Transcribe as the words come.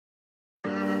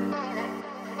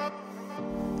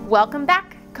Welcome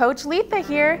back, Coach Letha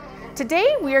here.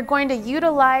 Today we are going to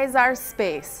utilize our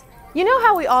space. You know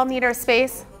how we all need our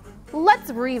space?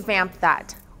 Let's revamp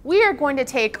that. We are going to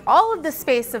take all of the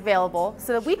space available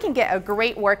so that we can get a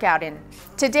great workout in.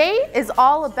 Today is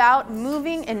all about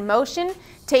moving in motion,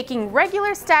 taking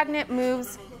regular stagnant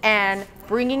moves and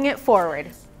bringing it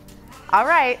forward. All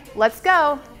right, let's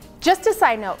go. Just a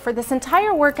side note, for this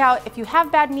entire workout, if you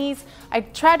have bad knees, I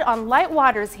tread on light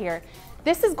waters here.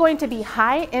 This is going to be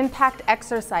high impact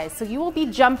exercise, so you will be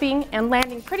jumping and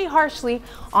landing pretty harshly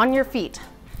on your feet.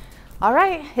 All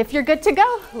right, if you're good to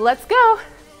go, let's go.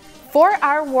 For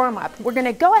our warm-up, we're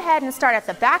gonna go ahead and start at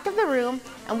the back of the room,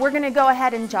 and we're gonna go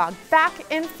ahead and jog back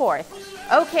and forth.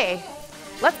 Okay,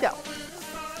 let's go.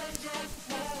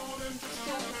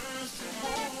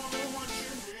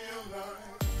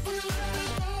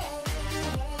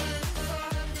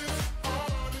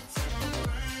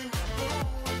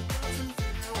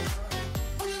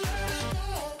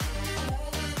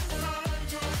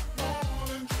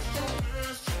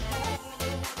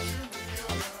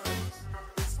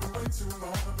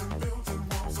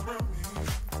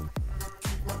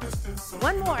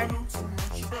 One more.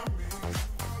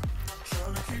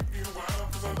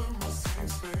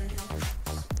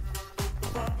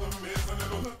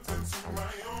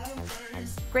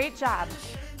 Great job.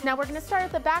 Now we're going to start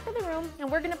at the back of the room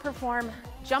and we're going to perform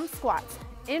jump squats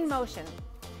in motion.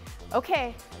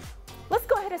 Okay, let's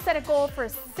go ahead and set a goal for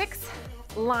 6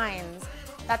 lines.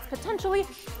 That's potentially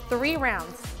 3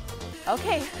 rounds.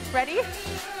 Okay, ready?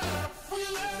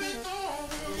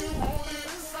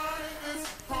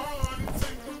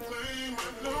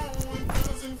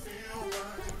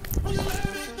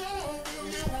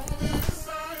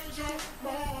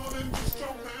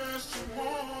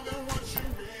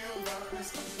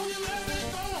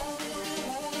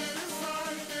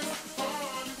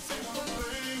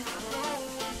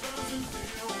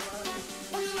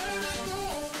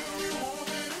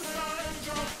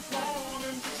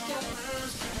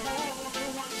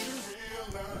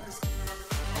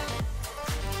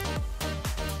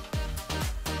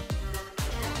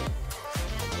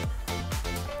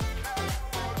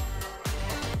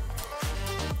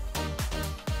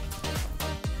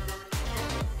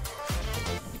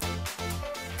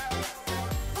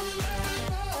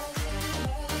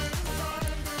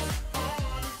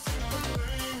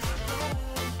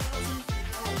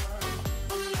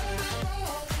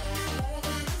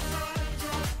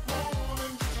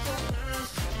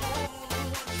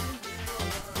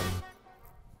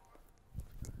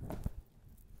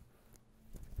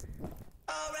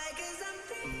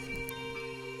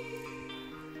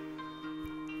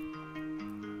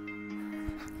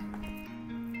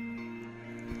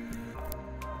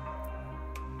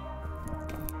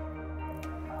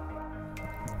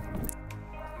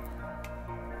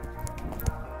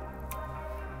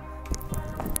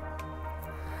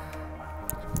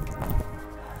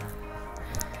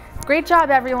 Great job,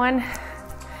 everyone.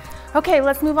 Okay,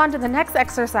 let's move on to the next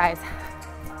exercise.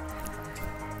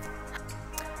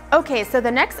 Okay, so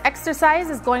the next exercise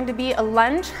is going to be a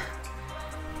lunge.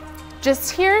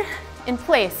 Just here in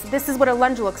place. This is what a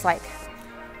lunge looks like.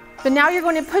 But now you're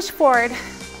going to push forward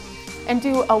and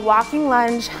do a walking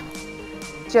lunge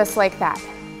just like that.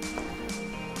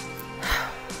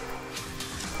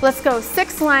 Let's go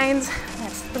 6 lines.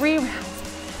 That's 3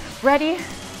 rounds. Ready?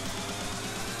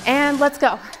 And let's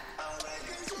go.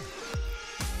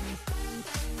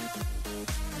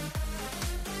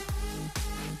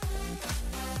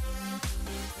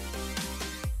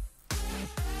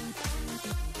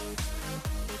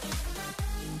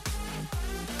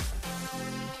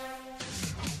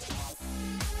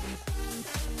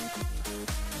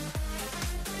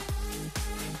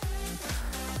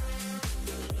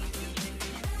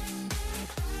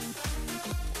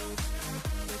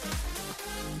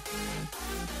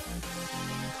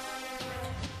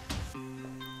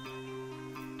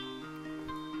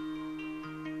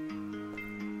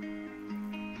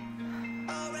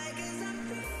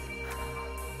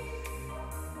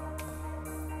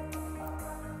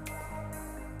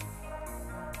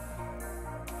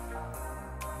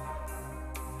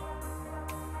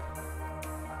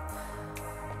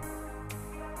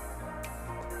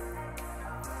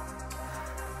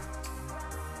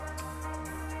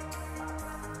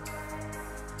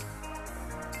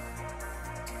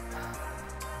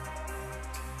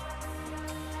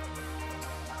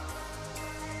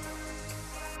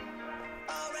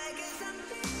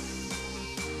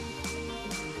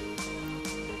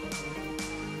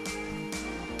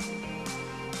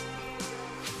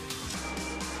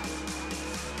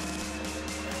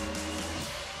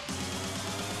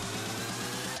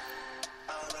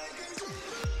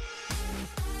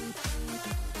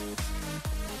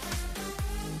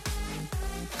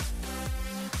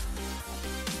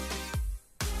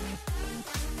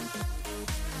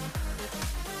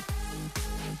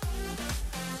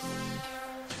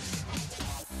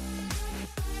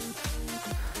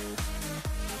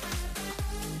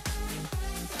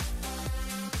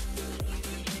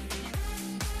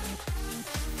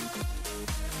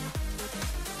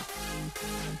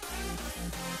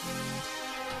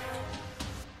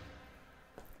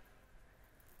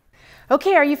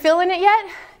 Okay, are you feeling it yet?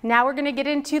 Now we're gonna get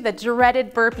into the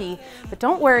dreaded burpee, but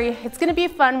don't worry, it's gonna be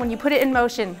fun when you put it in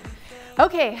motion.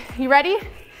 Okay, you ready?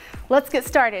 Let's get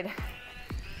started.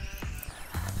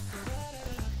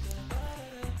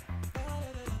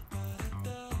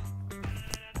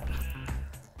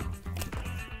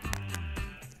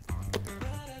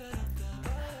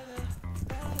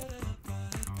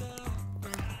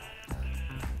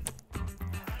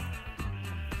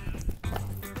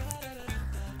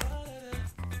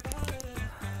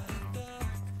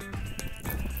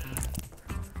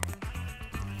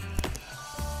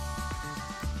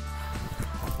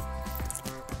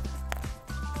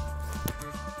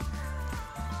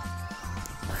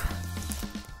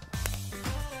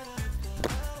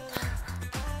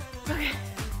 Okay.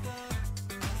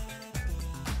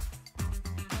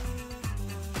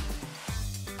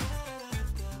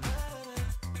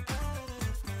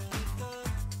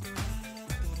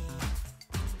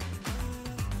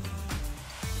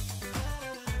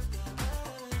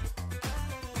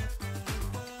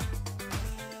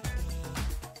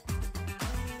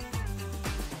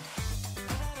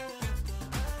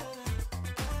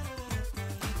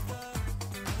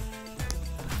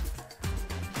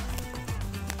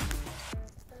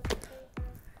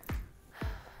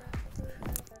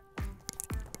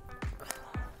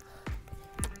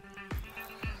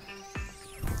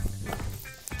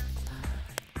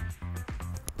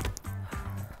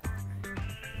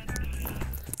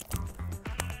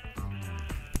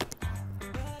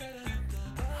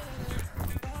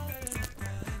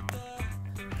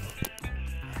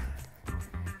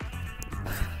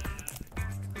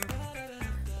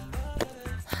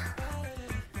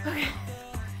 Okay.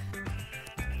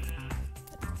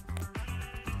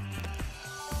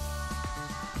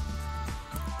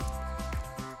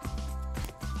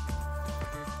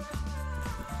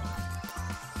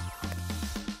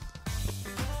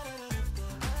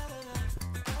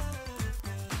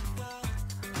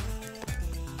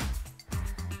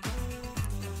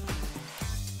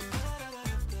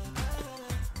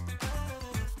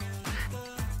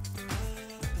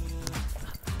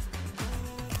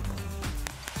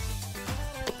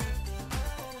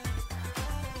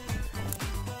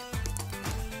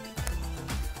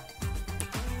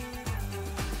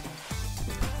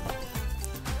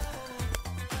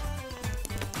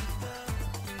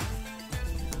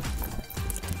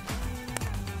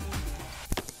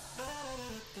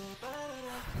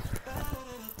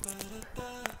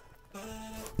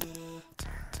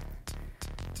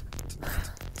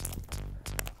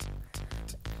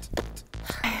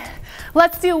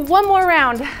 Let's do one more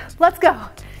round. Let's go.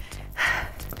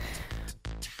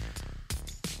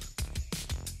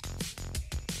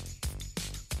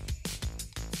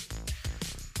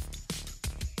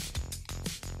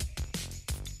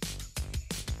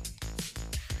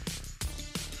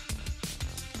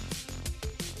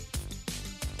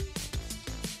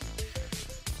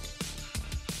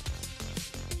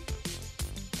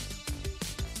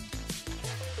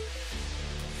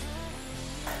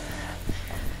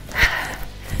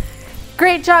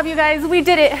 Great job, you guys. We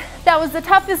did it. That was the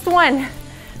toughest one.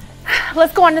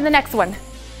 Let's go on to the next one.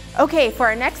 Okay, for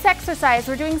our next exercise,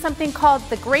 we're doing something called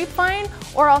the grapevine,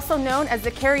 or also known as the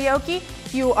karaoke.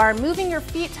 You are moving your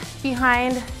feet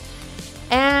behind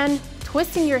and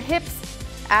twisting your hips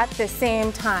at the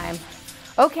same time.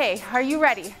 Okay, are you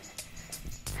ready?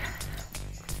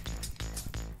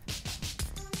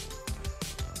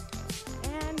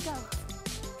 And go.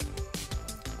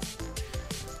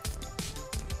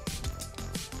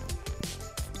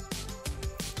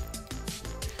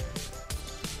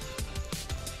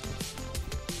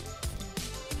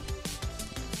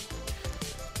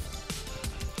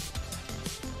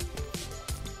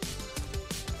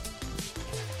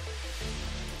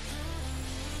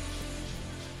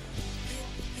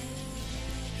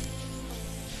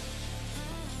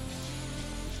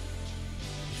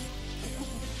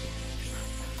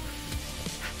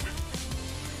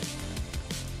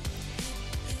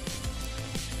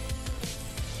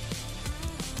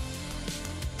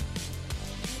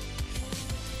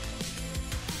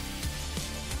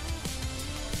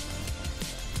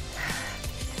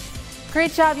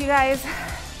 Great job, you guys.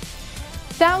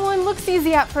 That one looks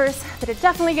easy at first, but it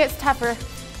definitely gets tougher.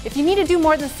 If you need to do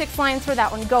more than 6 lines for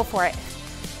that one, go for it.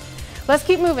 Let's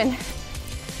keep moving.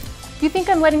 You think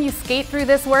I'm letting you skate through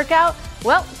this workout?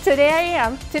 Well, today I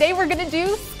am. Today we're gonna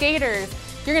do skaters.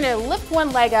 You're gonna lift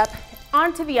one leg up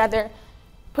onto the other,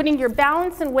 putting your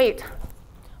balance and weight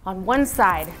on one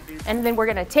side, and then we're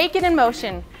gonna take it in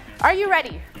motion. Are you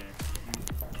ready?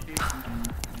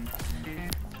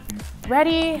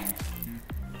 Ready?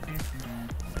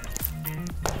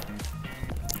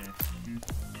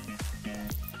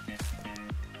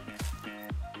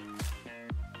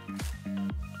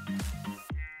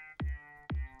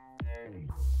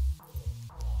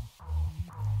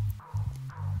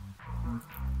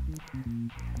 Here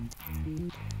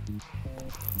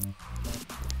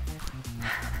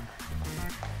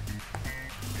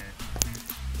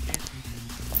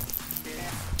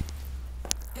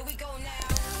we go now.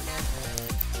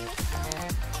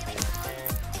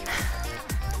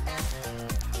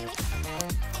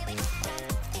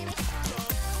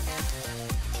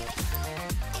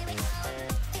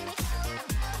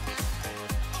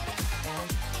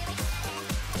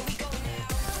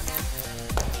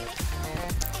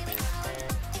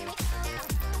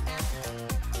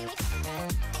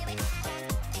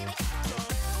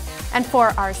 And for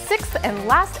our sixth and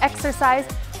last exercise,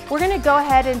 we're gonna go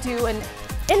ahead and do an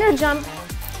inner jump,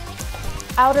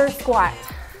 outer squat.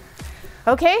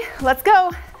 Okay, let's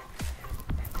go.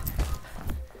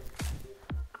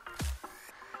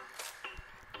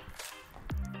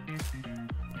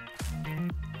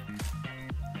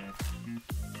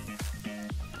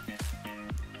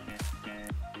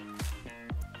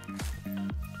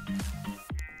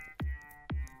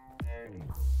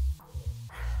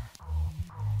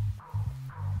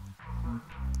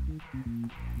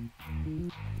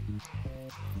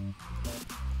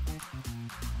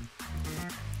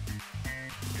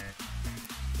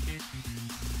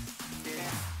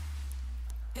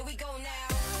 Here we go now.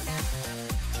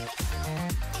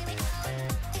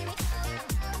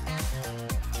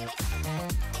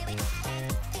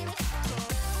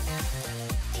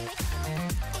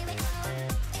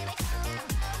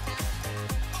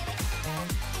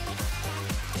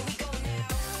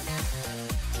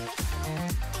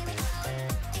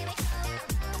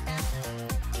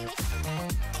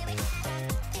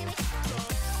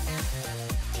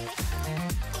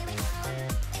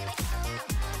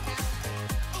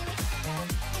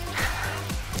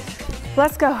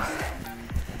 Let's go.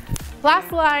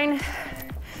 Last line.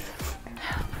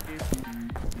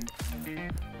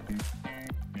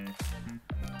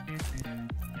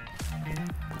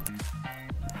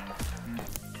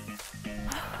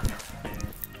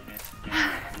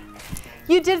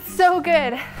 You did so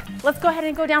good. Let's go ahead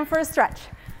and go down for a stretch.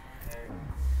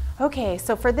 Okay,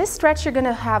 so for this stretch, you're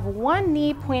gonna have one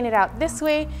knee pointed out this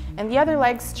way and the other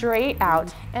leg straight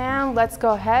out. And let's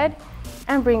go ahead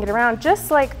and bring it around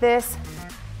just like this.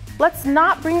 Let's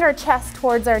not bring our chest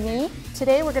towards our knee.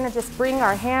 Today, we're gonna just bring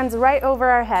our hands right over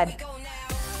our head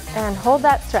and hold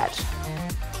that stretch.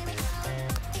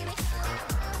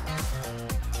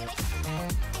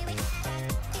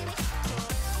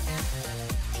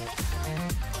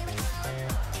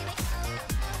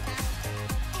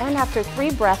 And after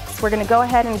 3 breaths, we're gonna go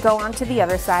ahead and go on to the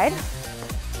other side.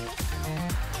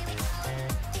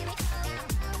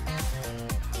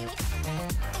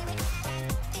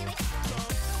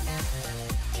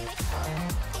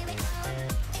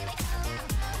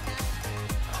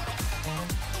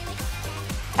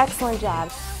 Excellent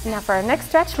job. Now for our next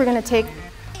stretch, we're gonna take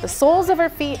the soles of our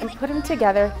feet and put them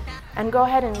together and go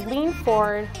ahead and lean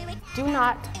forward. Do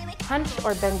not hunch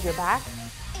or bend your back.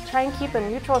 Try and keep a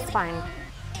neutral spine.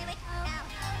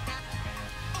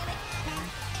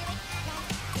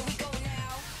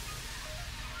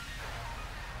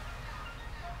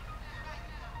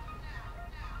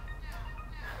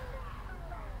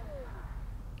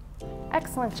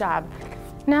 Excellent job.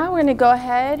 Now we're gonna go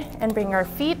ahead and bring our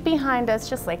feet behind us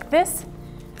just like this.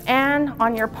 And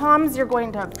on your palms, you're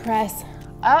going to press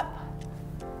up,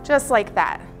 just like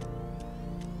that.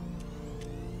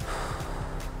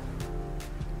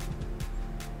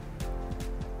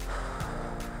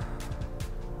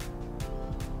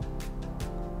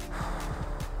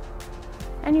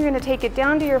 And you're gonna take it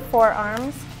down to your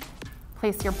forearms,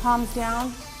 place your palms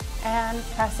down, and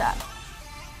press up.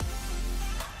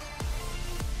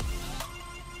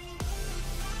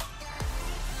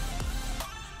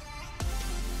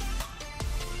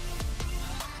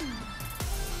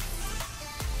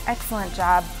 Excellent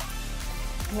job.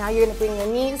 Now you're going to bring your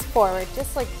knees forward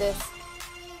just like this.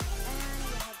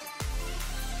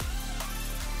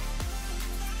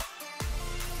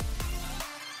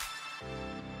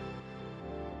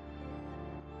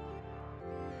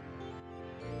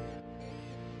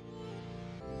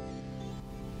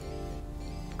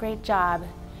 Great job.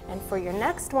 And for your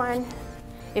next one,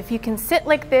 if you can sit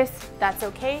like this, that's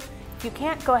okay. If you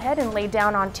can't, go ahead and lay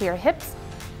down onto your hips.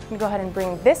 And go ahead and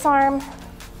bring this arm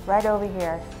right over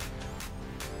here.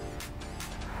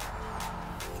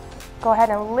 Go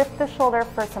ahead and lift the shoulder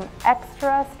for some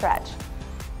extra stretch.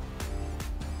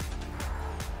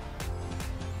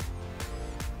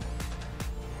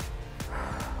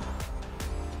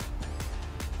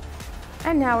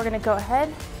 And now we're going to go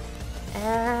ahead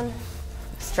and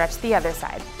stretch the other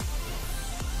side.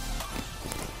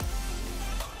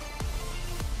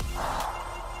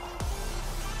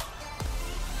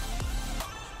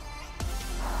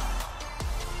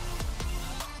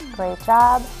 Great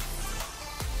job.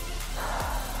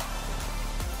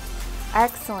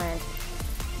 Excellent.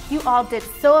 You all did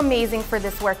so amazing for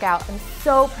this workout. I'm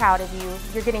so proud of you.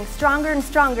 You're getting stronger and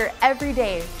stronger every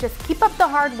day. Just keep up the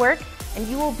hard work and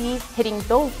you will be hitting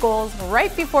those goals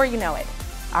right before you know it.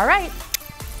 All right,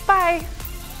 bye.